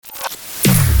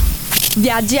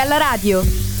Viaggi alla radio.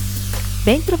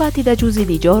 Bentrovati da Josie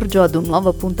Di Giorgio ad un nuovo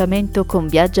appuntamento con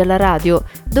Viaggi alla radio,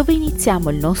 dove iniziamo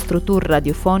il nostro tour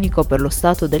radiofonico per lo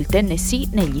stato del Tennessee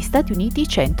negli Stati Uniti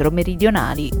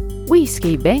centro-meridionali.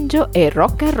 Whisky, banjo e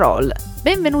rock and roll.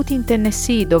 Benvenuti in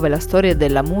Tennessee, dove la storia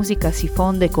della musica si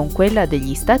fonde con quella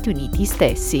degli Stati Uniti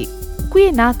stessi. Qui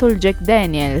è nato il Jack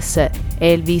Daniels.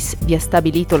 Elvis vi ha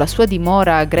stabilito la sua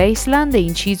dimora a Graceland e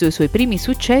inciso i suoi primi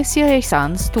successi ai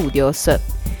Sun Studios.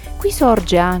 Qui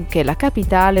sorge anche la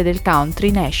capitale del country,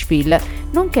 Nashville,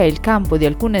 nonché il campo di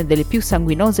alcune delle più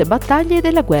sanguinose battaglie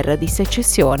della guerra di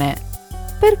secessione.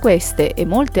 Per queste e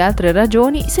molte altre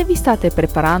ragioni, se vi state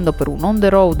preparando per un on the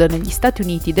road negli Stati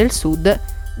Uniti del Sud,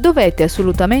 dovete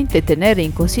assolutamente tenere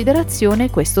in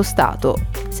considerazione questo stato.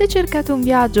 Se cercate un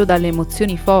viaggio dalle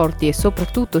emozioni forti e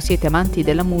soprattutto siete amanti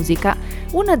della musica,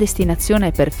 una destinazione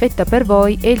perfetta per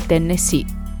voi è il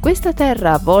Tennessee. Questa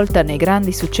terra, avvolta nei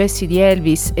grandi successi di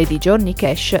Elvis e di Johnny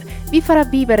Cash, vi farà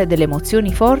vivere delle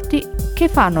emozioni forti che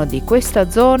fanno di questa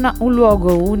zona un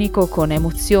luogo unico con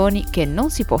emozioni che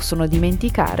non si possono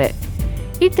dimenticare.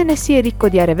 Il Tennessee è ricco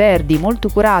di aree verdi molto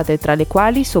curate, tra le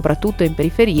quali, soprattutto in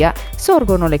periferia,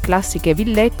 sorgono le classiche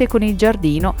villette con il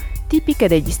giardino, tipiche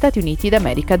degli Stati Uniti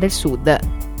d'America del Sud.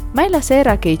 Ma è la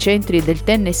sera che i centri del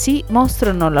Tennessee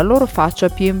mostrano la loro faccia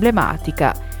più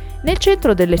emblematica. Nel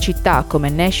centro delle città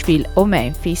come Nashville o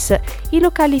Memphis, i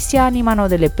locali si animano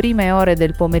delle prime ore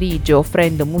del pomeriggio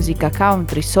offrendo musica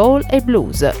country, soul e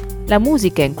blues. La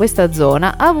musica in questa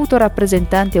zona ha avuto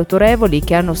rappresentanti autorevoli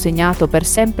che hanno segnato per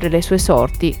sempre le sue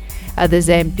sorti, ad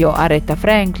esempio Aretha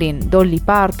Franklin, Dolly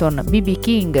Parton, B.B.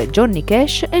 King, Johnny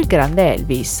Cash e il grande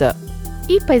Elvis.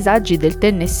 I paesaggi del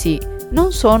Tennessee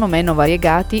non sono meno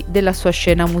variegati della sua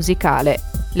scena musicale.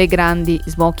 Le grandi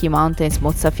Smoky Mountains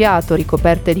mozzafiato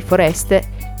ricoperte di foreste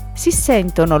si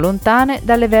sentono lontane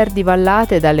dalle verdi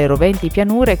vallate e dalle roventi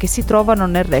pianure che si trovano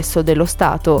nel resto dello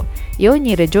stato, e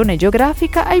ogni regione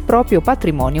geografica ha il proprio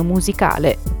patrimonio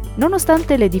musicale.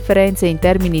 Nonostante le differenze in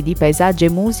termini di paesaggio e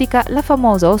musica, la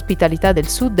famosa ospitalità del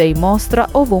sud è in mostra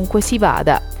ovunque si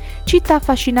vada. Città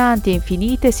affascinanti e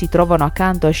infinite si trovano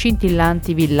accanto a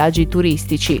scintillanti villaggi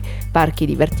turistici, parchi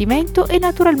divertimento e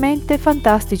naturalmente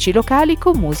fantastici locali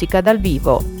con musica dal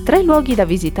vivo. Tra i luoghi da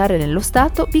visitare nello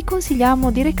stato vi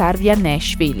consigliamo di recarvi a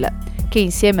Nashville, che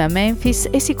insieme a Memphis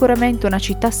è sicuramente una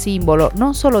città simbolo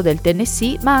non solo del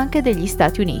Tennessee ma anche degli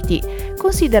Stati Uniti,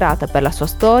 considerata per la sua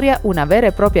storia una vera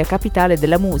e propria capitale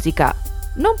della musica.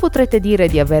 Non potrete dire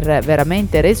di aver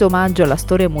veramente reso omaggio alla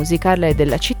storia musicale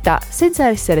della città senza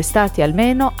essere stati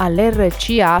almeno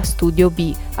all'RCA Studio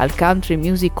B, al Country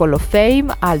Music Hall of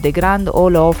Fame, al The Grand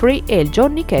Ole Opry e al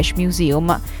Johnny Cash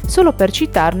Museum, solo per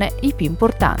citarne i più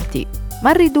importanti.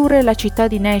 Ma ridurre la città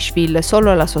di Nashville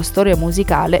solo alla sua storia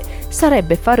musicale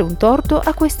sarebbe fare un torto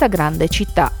a questa grande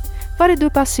città. Fare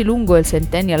due passi lungo il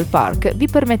Centennial Park vi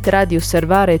permetterà di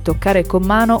osservare e toccare con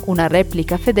mano una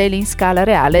replica fedele in scala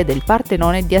reale del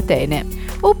Partenone di Atene,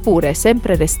 oppure,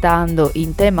 sempre restando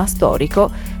in tema storico,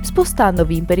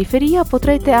 spostandovi in periferia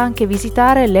potrete anche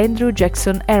visitare l'Andrew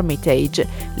Jackson Hermitage,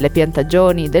 le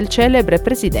piantagioni del celebre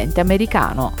presidente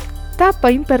americano. Tappa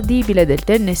imperdibile del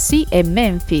Tennessee è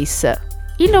Memphis.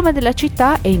 Il nome della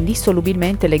città è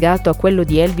indissolubilmente legato a quello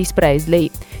di Elvis Presley.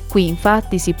 Qui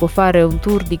infatti si può fare un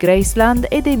tour di Graceland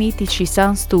e dei mitici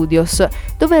Sun Studios,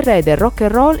 dove il re del rock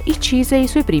and roll incise i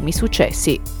suoi primi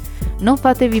successi. Non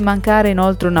fatevi mancare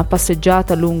inoltre una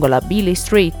passeggiata lungo la Beale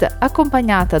Street,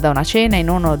 accompagnata da una cena in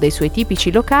uno dei suoi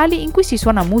tipici locali in cui si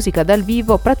suona musica dal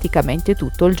vivo praticamente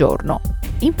tutto il giorno.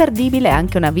 Imperdibile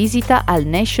anche una visita al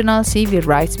National Civil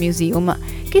Rights Museum,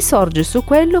 che sorge su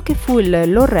quello che fu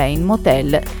il Lorraine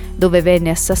Motel, dove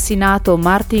venne assassinato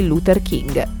Martin Luther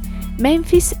King.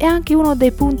 Memphis è anche uno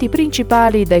dei punti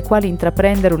principali dai quali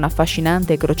intraprendere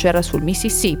un'affascinante crociera sul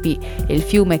Mississippi, il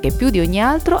fiume che più di ogni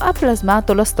altro ha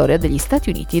plasmato la storia degli Stati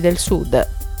Uniti del Sud.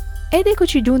 Ed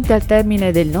eccoci giunti al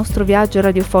termine del nostro viaggio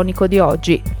radiofonico di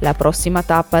oggi. La prossima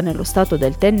tappa nello stato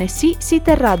del Tennessee si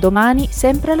terrà domani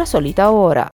sempre alla solita ora.